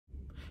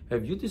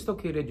Have you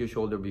dislocated your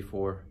shoulder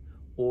before?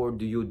 Or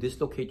do you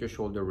dislocate your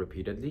shoulder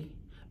repeatedly?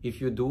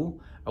 If you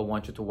do, I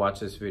want you to watch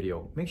this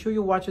video. Make sure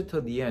you watch it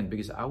till the end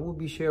because I will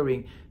be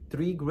sharing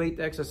 3 great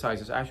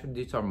exercises. Actually,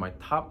 these are my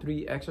top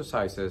 3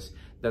 exercises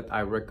that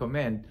I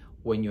recommend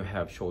when you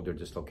have shoulder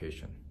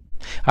dislocation.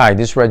 Hi,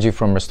 this is Reggie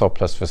from Restore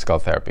Plus Physical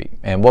Therapy,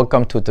 and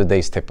welcome to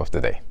today's tip of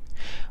the day.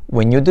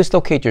 When you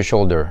dislocate your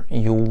shoulder,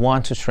 you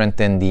want to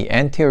strengthen the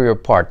anterior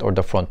part or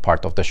the front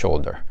part of the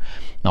shoulder.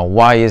 Now,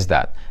 why is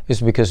that? It's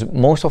because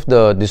most of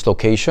the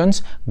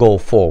dislocations go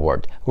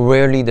forward.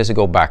 Rarely does it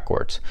go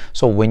backwards.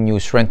 So when you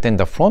strengthen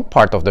the front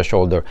part of the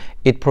shoulder,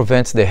 it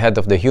prevents the head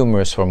of the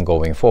humerus from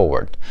going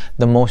forward.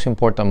 The most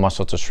important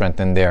muscle to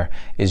strengthen there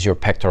is your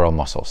pectoral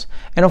muscles.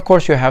 And of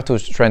course, you have to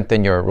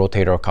strengthen your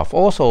rotator cuff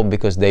also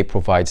because they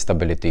provide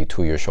stability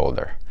to your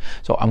shoulder.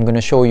 So I'm going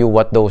to show you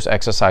what those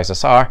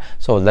exercises are.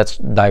 So let's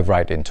dive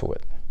right into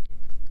it.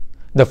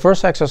 The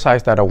first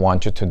exercise that I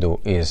want you to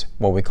do is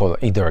what we call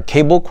either a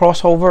cable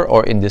crossover,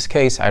 or in this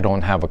case, I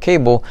don't have a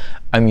cable,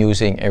 I'm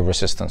using a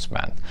resistance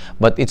band.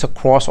 But it's a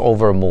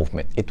crossover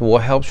movement. It will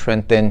help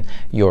strengthen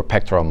your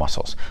pectoral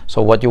muscles.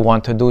 So what you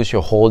want to do is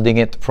you're holding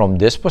it from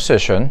this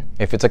position.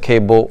 If it's a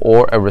cable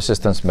or a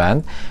resistance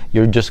band,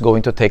 you're just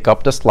going to take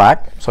up the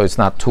slack so it's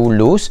not too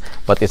loose,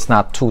 but it's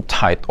not too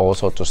tight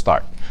also to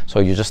start.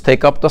 So you just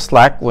take up the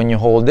slack when you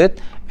hold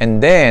it,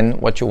 and then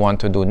what you want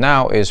to do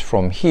now is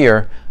from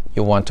here,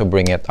 you want to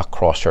bring it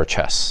across your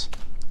chest.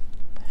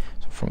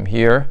 So from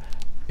here,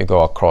 you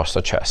go across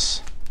the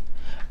chest.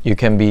 You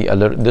can be a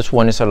little, this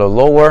one is a little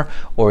lower,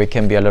 or it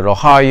can be a little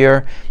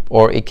higher,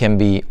 or it can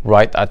be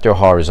right at your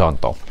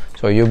horizontal.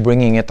 So you're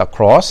bringing it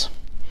across,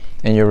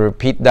 and you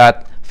repeat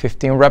that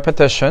 15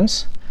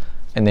 repetitions,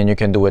 and then you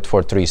can do it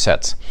for 3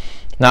 sets.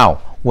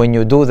 Now, when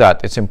you do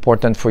that, it's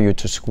important for you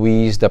to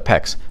squeeze the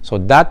pecs. So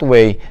that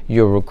way,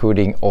 you're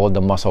recruiting all the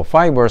muscle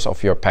fibers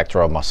of your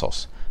pectoral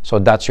muscles. So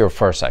that's your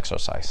first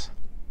exercise.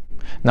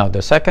 Now,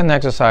 the second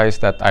exercise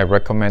that I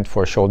recommend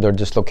for shoulder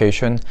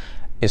dislocation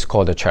is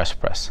called a chest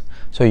press.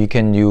 So you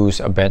can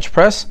use a bench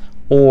press,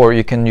 or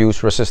you can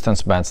use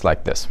resistance bands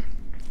like this.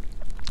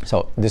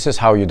 So this is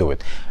how you do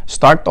it.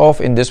 Start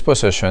off in this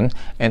position,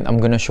 and I'm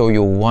going to show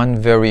you one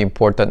very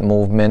important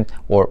movement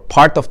or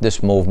part of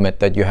this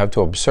movement that you have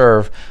to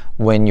observe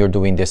when you're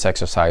doing this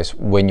exercise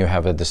when you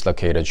have a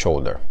dislocated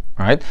shoulder.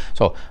 All right?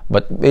 So,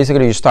 but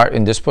basically you start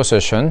in this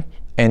position,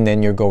 and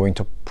then you're going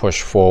to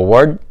push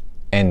forward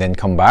and then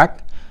come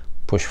back,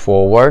 push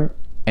forward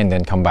and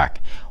then come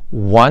back.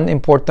 One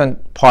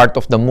important part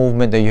of the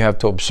movement that you have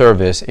to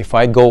observe is if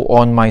I go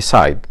on my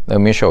side, let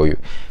me show you.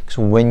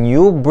 So when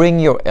you bring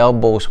your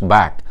elbows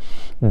back,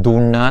 do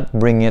not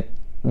bring it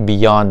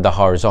beyond the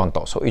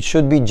horizontal. So it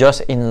should be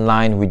just in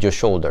line with your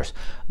shoulders.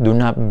 Do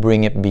not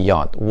bring it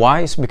beyond.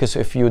 Why? It's because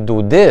if you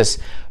do this,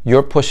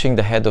 you're pushing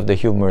the head of the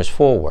humerus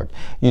forward.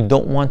 You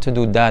don't want to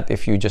do that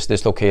if you just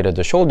dislocated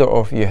the shoulder,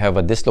 or if you have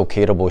a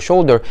dislocatable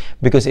shoulder,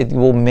 because it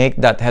will make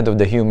that head of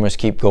the humerus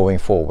keep going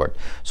forward.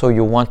 So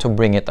you want to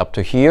bring it up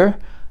to here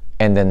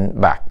and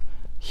then back,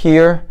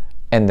 here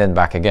and then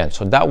back again.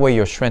 So that way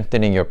you're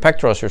strengthening your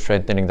pectorals, you're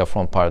strengthening the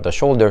front part of the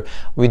shoulder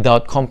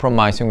without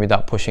compromising,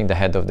 without pushing the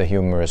head of the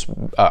humerus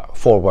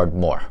forward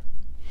more.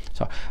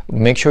 So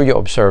make sure you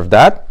observe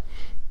that,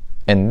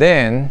 and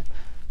then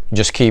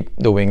just keep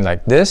doing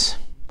like this.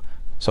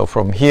 So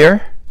from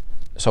here,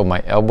 so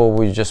my elbow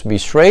will just be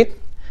straight,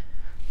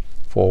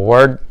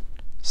 forward,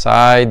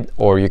 side,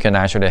 or you can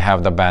actually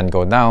have the band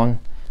go down,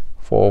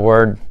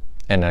 forward,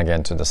 and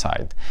again to the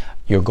side.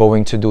 You're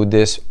going to do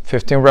this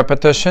 15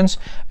 repetitions,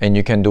 and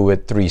you can do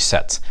it 3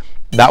 sets.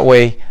 That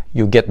way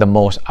you get the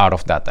most out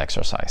of that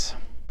exercise.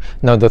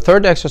 Now, the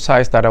third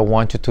exercise that I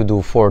want you to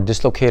do for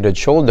dislocated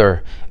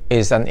shoulder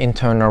is an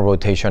internal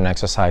rotation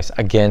exercise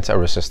against a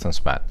resistance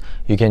band.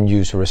 You can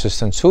use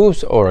resistance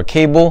tubes or a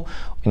cable.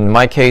 In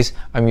my case,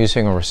 I'm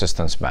using a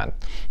resistance band.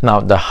 Now,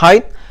 the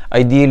height,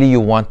 ideally you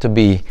want to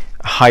be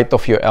height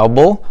of your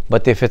elbow,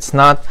 but if it's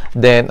not,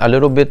 then a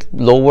little bit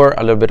lower,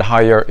 a little bit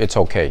higher, it's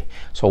okay.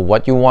 So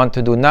what you want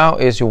to do now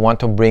is you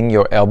want to bring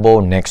your elbow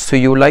next to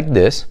you like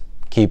this,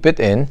 keep it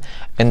in,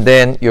 and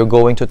then you're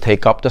going to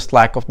take up the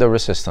slack of the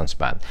resistance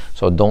band.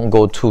 So don't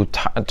go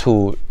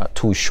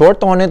too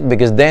short on it,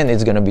 because then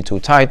it's going to be too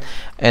tight,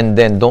 and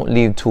then don't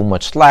leave too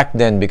much slack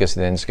then, because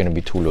then it's going to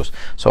be too loose.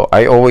 So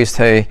I always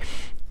say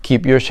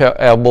keep your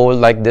elbow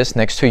like this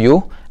next to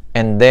you,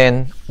 and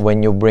then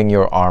when you bring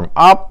your arm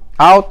up,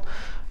 out,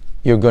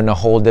 you're going to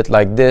hold it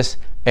like this,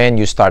 and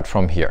you start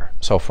from here.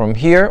 So from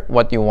here,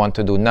 what you want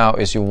to do now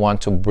is you want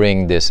to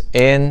bring this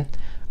in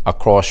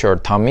across your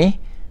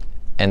tummy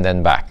and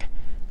then back,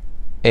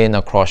 in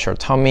across your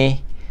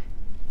tummy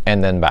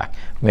and then back.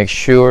 Make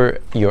sure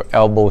your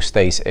elbow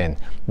stays in.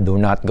 Do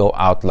not go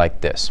out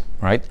like this,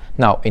 right?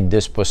 Now, in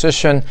this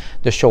position,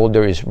 the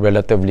shoulder is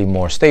relatively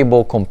more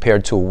stable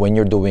compared to when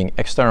you're doing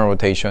external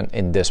rotation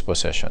in this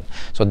position.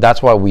 So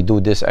that's why we do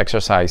this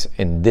exercise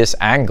in this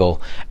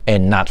angle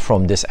and not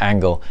from this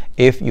angle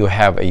if you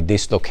have a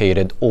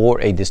dislocated or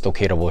a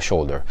dislocatable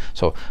shoulder.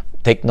 So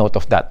take note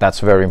of that. That's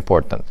very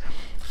important.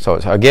 So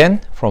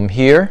again, from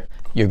here,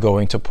 you're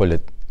going to pull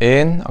it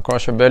in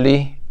across your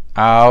belly,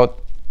 out,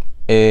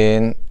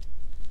 in,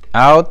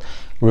 out.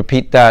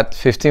 Repeat that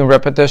 15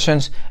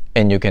 repetitions,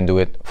 and you can do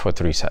it for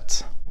 3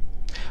 sets.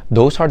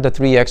 Those are the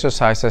 3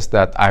 exercises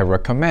that I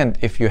recommend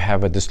if you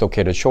have a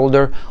dislocated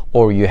shoulder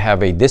or you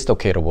have a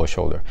dislocatable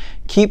shoulder.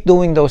 Keep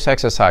doing those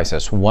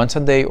exercises once a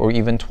day or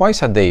even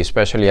twice a day,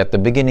 especially at the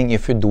beginning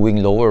if you're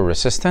doing lower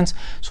resistance.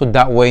 So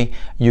that way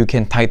you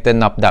can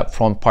tighten up that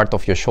front part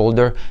of your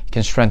shoulder, you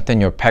can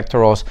strengthen your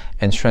pectorals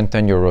and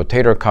strengthen your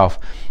rotator cuff.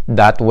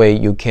 That way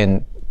you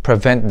can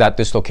prevent that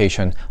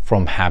dislocation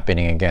from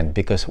happening again,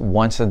 because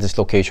once the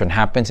dislocation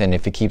happens and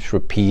if it keeps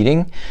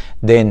repeating,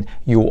 then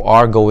you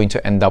are going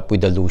to end up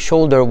with a loose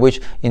shoulder,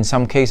 which in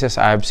some cases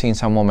I've seen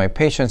some of my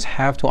patients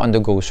have to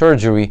undergo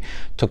surgery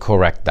to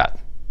correct that.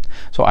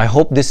 So I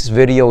hope this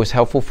video is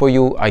helpful for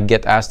you. I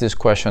get asked this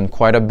question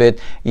quite a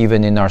bit,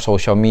 even in our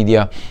social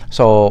media.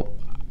 So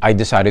I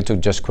decided to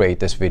just create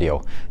this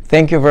video.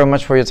 Thank you very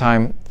much for your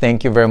time.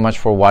 Thank you very much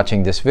for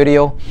watching this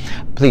video.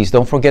 Please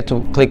don't forget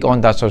to click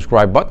on that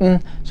subscribe button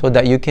so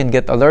that you can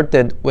get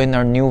alerted when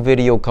our new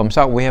video comes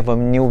out. We have a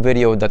new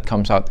video that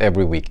comes out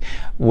every week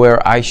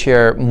where I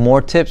share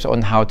more tips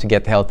on how to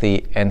get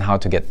healthy and how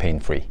to get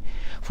pain-free.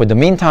 For the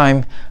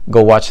meantime,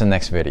 go watch the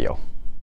next video.